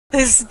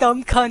This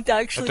dumb cunt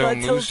actually got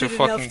tilted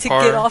enough to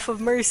get off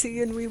of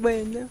Mercy and we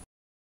win.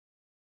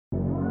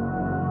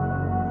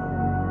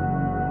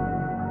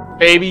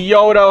 Baby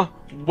Yoda,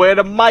 where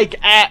the mic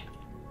at?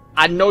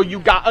 I know you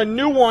got a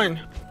new one.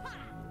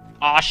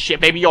 Aw shit,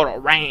 Baby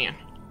Yoda ran.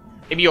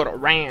 Baby Yoda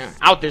ran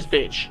out this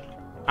bitch.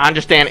 I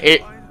understand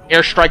it.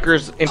 Air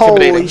Striker's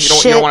intimidating.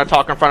 You don't want to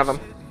talk in front of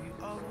him.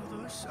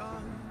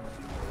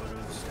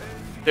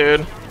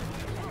 Dude.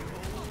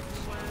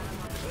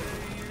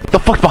 What the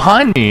fuck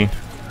behind me?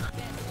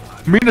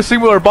 Me and a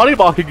singular body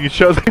blocking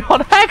each other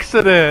on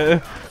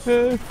accident.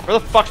 Where the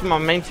fuck's my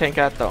main tank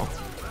at though?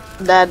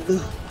 Dead.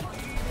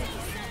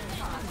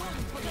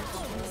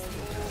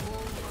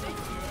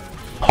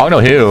 Hog no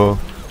heal.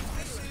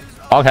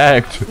 Hog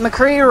hacked.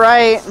 McCree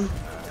right.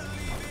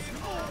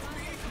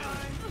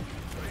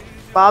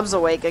 Bob's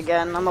awake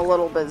again. I'm a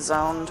little bit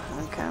zoned.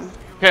 Okay.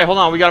 Okay, hold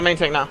on. We got a main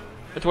tank now.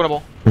 It's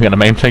winnable. We got a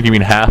main tank. You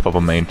mean half of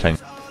a main tank?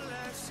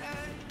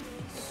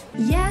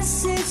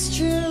 Yes, it's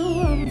true.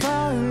 I'm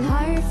falling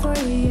hard for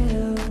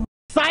you.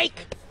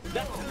 Psych!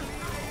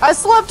 I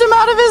slept him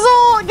out of his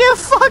ult. Get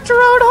fucked,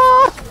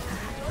 Roadhog.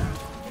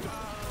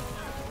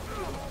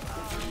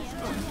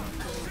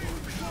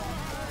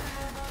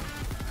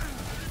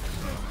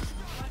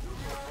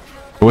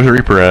 Where's the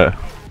Reaper at?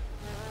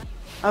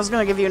 I was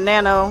gonna give you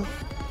Nano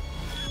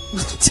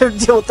to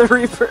deal with the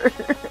Reaper.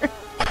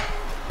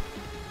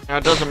 Now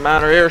it doesn't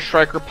matter. Air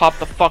Striker, pop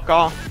the fuck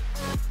off.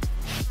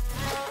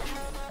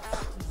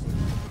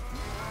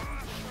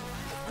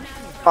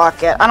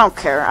 Fuck it. I don't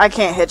care. I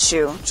can't hit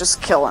you.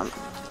 Just kill him.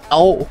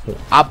 Oh,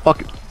 I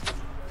fucking.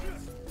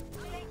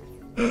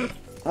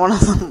 One of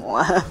them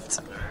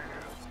left.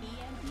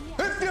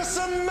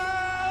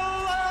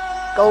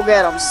 Go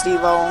get him,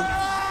 Steve-O.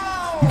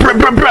 Bruh,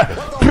 bruh, bruh,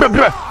 bruh,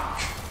 bruh.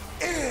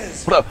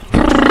 Bruh,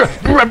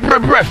 bruh,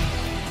 bruh, bruh.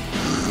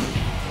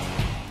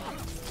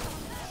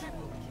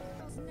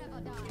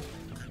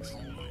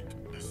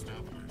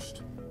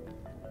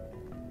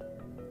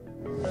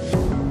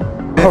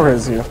 Where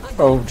is he?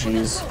 Oh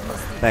jeez.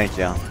 Thank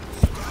you.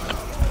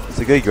 It's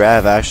a good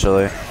grab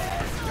actually.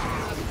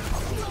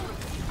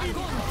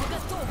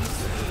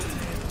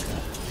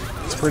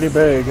 It's pretty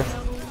big.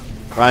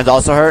 Ryan's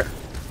also hurt.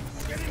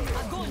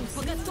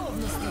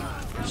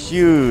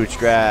 Huge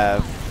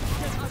grab.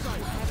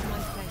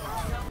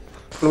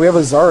 And we have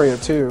a Zarya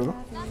too.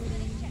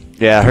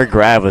 Yeah, her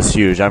grab was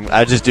huge.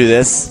 I just do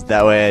this,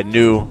 that way I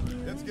knew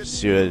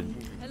she would.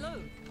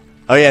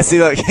 Oh yeah, see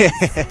look.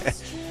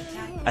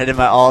 I did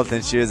my ult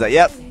and she was like,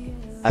 yep.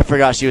 I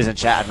forgot she was in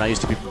chat. I'm not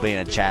used to people being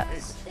in chat.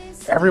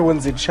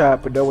 Everyone's in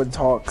chat, but no one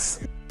talks.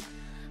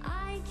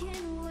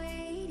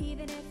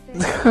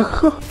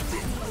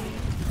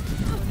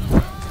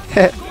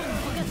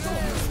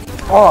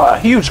 Oh,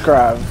 huge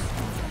grab.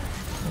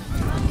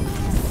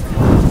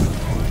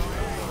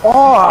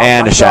 Oh,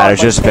 And a shatter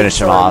just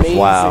finished him off. amazing.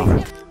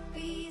 Wow.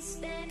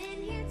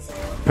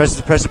 Press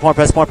the point,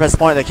 press the point, press the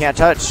point. They can't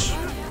touch.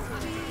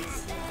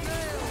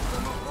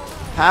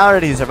 How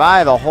did he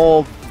survive a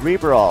whole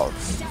Reaper ult?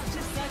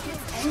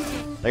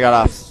 They got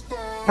off.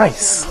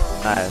 Nice.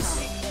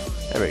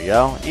 Nice. There we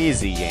go.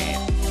 Easy game.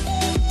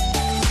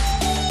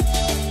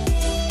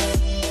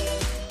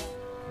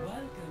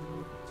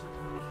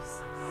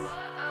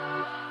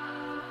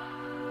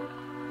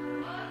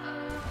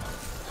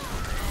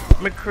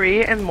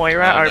 McCree and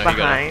Moira are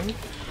behind.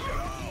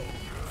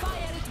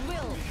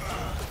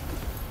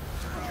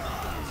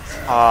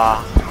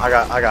 I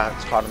got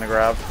caught in the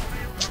grab.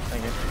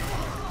 Thank you.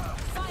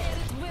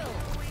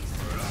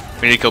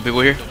 We need to kill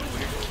people here.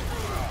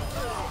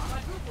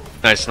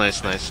 Nice,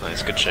 nice, nice,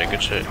 nice. Good shit,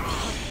 good shit.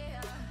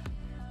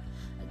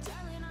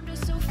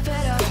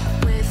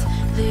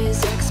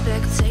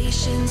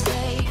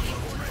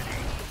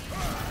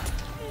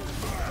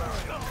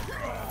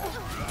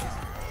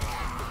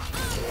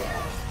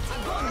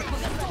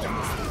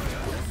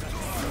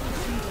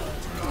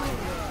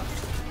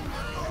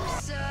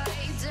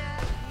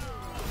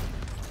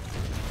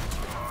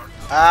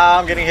 Ah,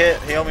 I'm getting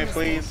hit. Heal me,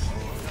 please.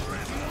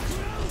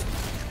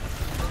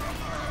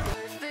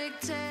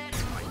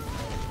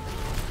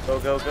 Go,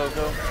 go, go,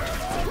 go.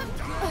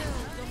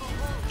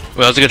 Well,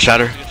 that was a good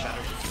shatter.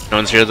 No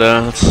one's here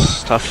though.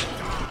 That's tough.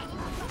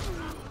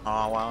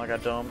 Oh wow, I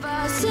got dumb. The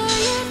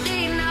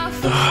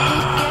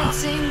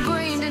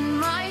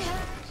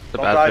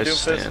Don't bad die,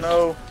 place to Doomfist, stand.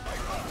 no.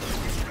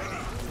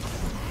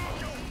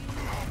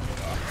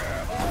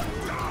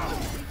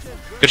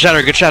 Good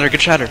shatter, good shatter,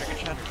 good shatter.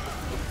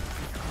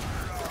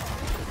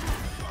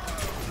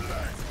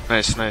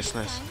 Nice, nice,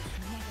 nice.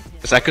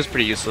 This echo's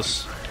pretty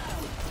useless.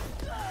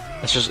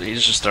 That's just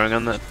he's just throwing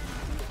on that.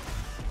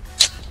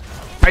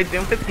 Alright,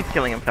 Doomfist keeps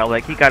killing himself,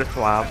 like he got a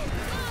swab.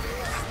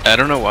 I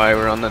don't know why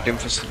we're on that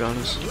Doomfist to be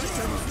honest.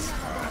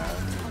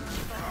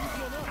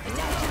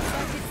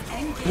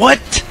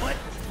 What?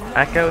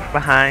 Echo's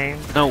behind.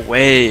 No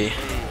way.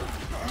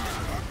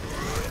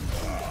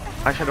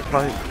 I should have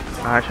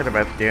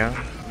repped you.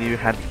 You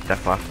had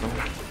Death Blossom.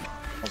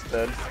 Almost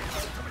dead.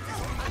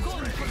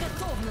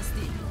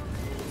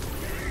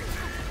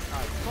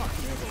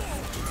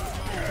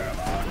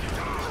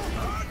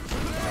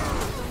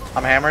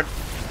 I'm hammered.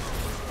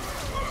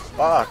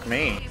 Fuck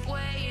me.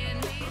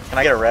 Can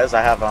I get a res?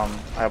 I have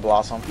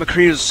Blossom.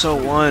 McCree is so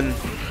one.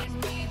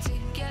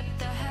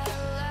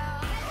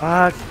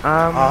 Fuck,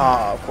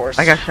 of course.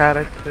 I got shot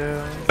at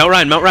too. Melt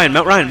Ryan, Melt Ryan,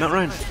 Melt Ryan, Melt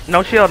Ryan.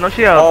 No shield, no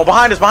shield. Oh,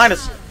 behind us, behind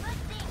us.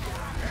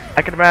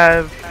 I can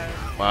rev.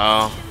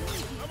 Wow.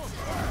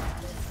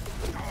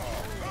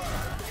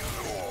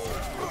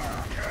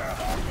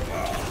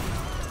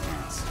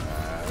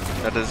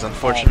 That is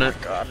unfortunate. Oh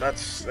my god,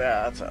 that's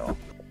hell.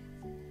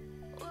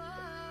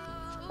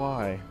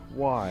 Why?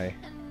 Why?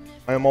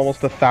 I am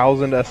almost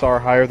 1,000 SR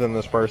higher than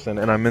this person,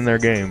 and I'm in their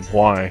game.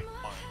 Why?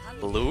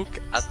 Look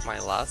at my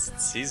last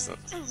season.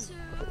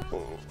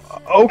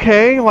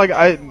 Okay, like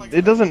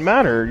it doesn't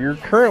matter. You're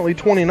currently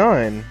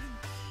 29.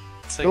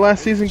 Your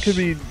last season could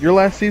be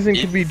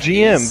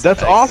GM.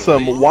 That's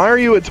awesome. Why are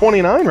you at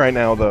 29 right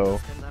now,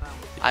 though?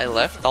 I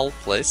left all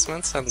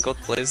placements and got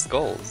placed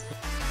gold.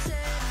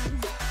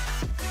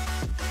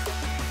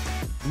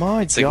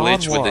 My it's a God,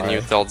 glitch why? with the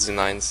new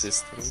TLZ9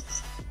 system.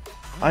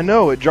 I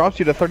know, it drops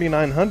you to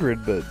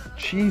 3,900, but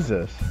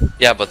Jesus.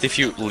 Yeah, but if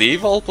you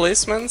leave all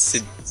placements,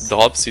 it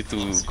drops you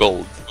to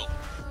gold.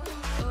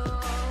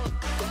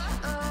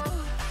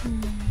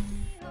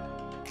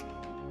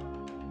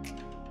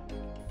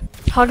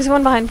 Hog's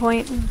going behind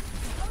point.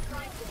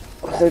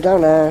 They're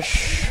down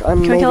Ash.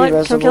 I'm Can we kill it?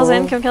 maybe Can we kills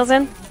in? Can we kills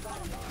in?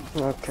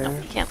 Okay.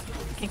 No, can't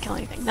kill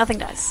anything. Nothing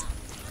dies.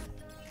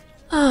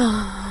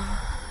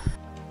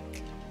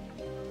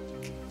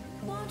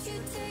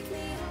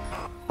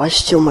 Why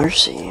steal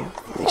Mercy?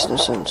 Makes no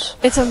sense.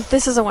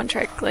 This is a one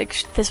trick.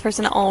 Like this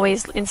person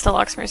always insta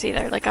locks Mercy.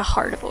 They're like a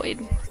hard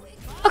avoid.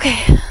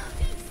 Okay.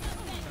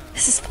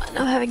 This is fun.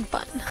 I'm having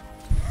fun.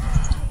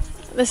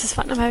 This is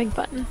fun. I'm having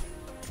fun.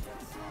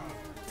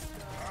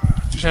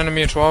 Just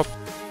enemy and swap.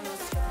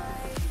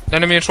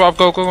 Enemy and swap.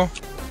 Go, go, go.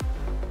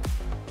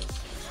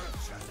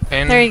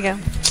 And there you go.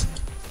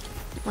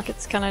 Look,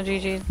 it's kind of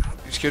GG.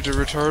 These kids are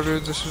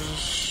retarded. This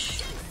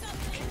is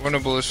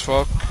winnable as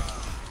fuck.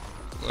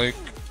 Like.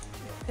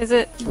 Is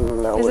it?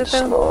 No, is it's it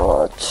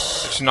though? not.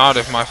 It's not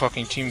if my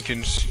fucking team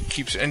keeps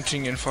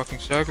inting and fucking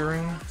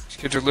staggering. These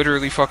kids are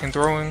literally fucking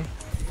throwing.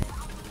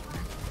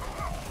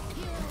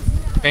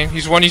 Okay,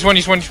 he's one.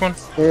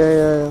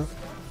 Yeah.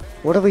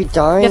 What are we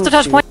dying? You have to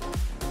touch point.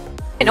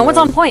 Hey, no one's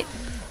on point.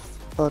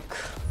 Fuck.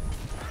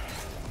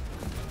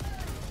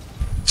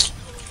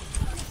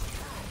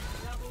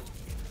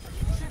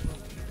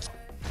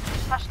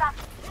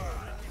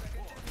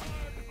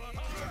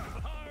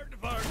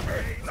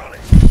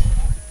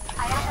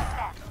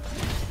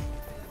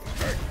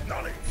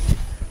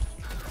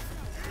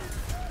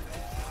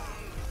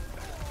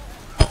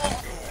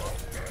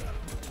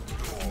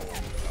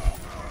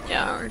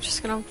 Yeah, we're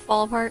just gonna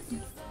fall apart.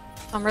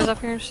 Umbra's up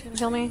here, she's gonna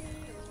kill me.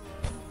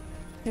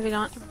 Maybe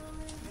not.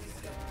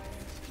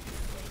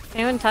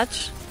 Anyone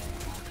touch? I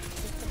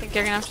think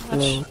you're gonna have to touch.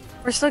 No.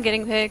 We're still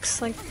getting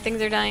picks, like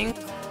things are dying.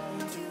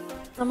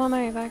 I'm on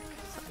my way back.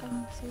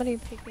 Somebody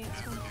pick me up.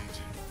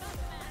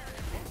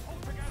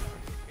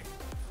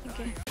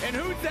 Okay. And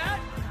who's that?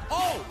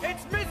 Oh,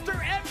 it's Mr.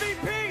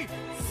 MVP!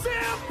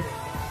 Simp!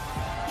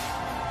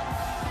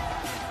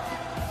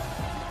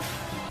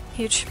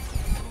 Huge.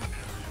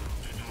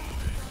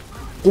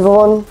 Give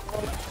one.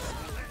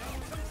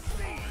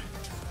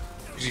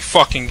 Easy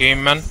fucking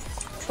game, man.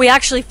 We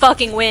actually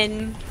fucking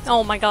win.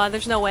 Oh my god,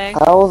 there's no way.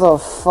 How the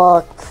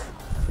fuck?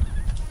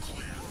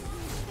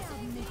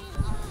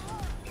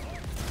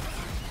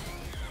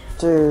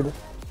 Dude.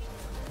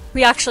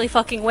 We actually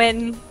fucking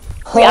win.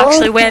 We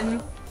actually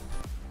win.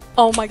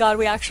 Oh my god,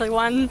 we actually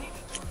won.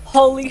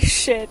 Holy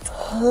shit.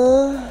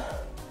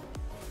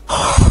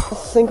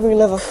 I think we're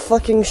gonna have a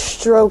fucking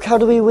stroke. How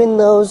do we win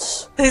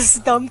those? This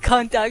dumb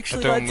cunt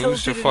actually got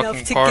tilted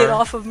enough to get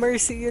off of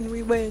Mercy and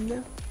we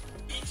win.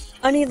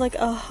 I need like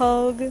a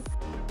hug.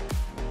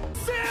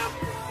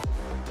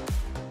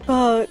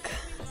 Fuck.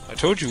 I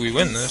told you we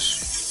win this.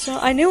 So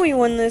I knew we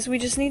won this, we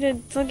just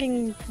needed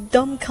fucking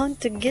dumb cunt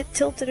to get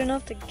tilted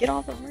enough to get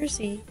off of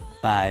Mercy.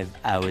 5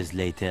 hours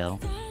later.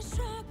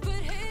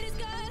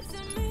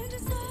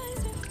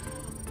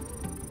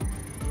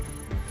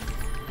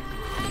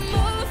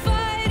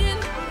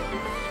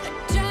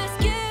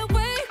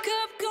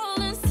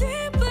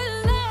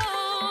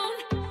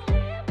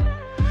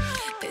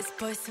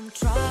 Some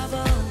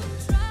trouble.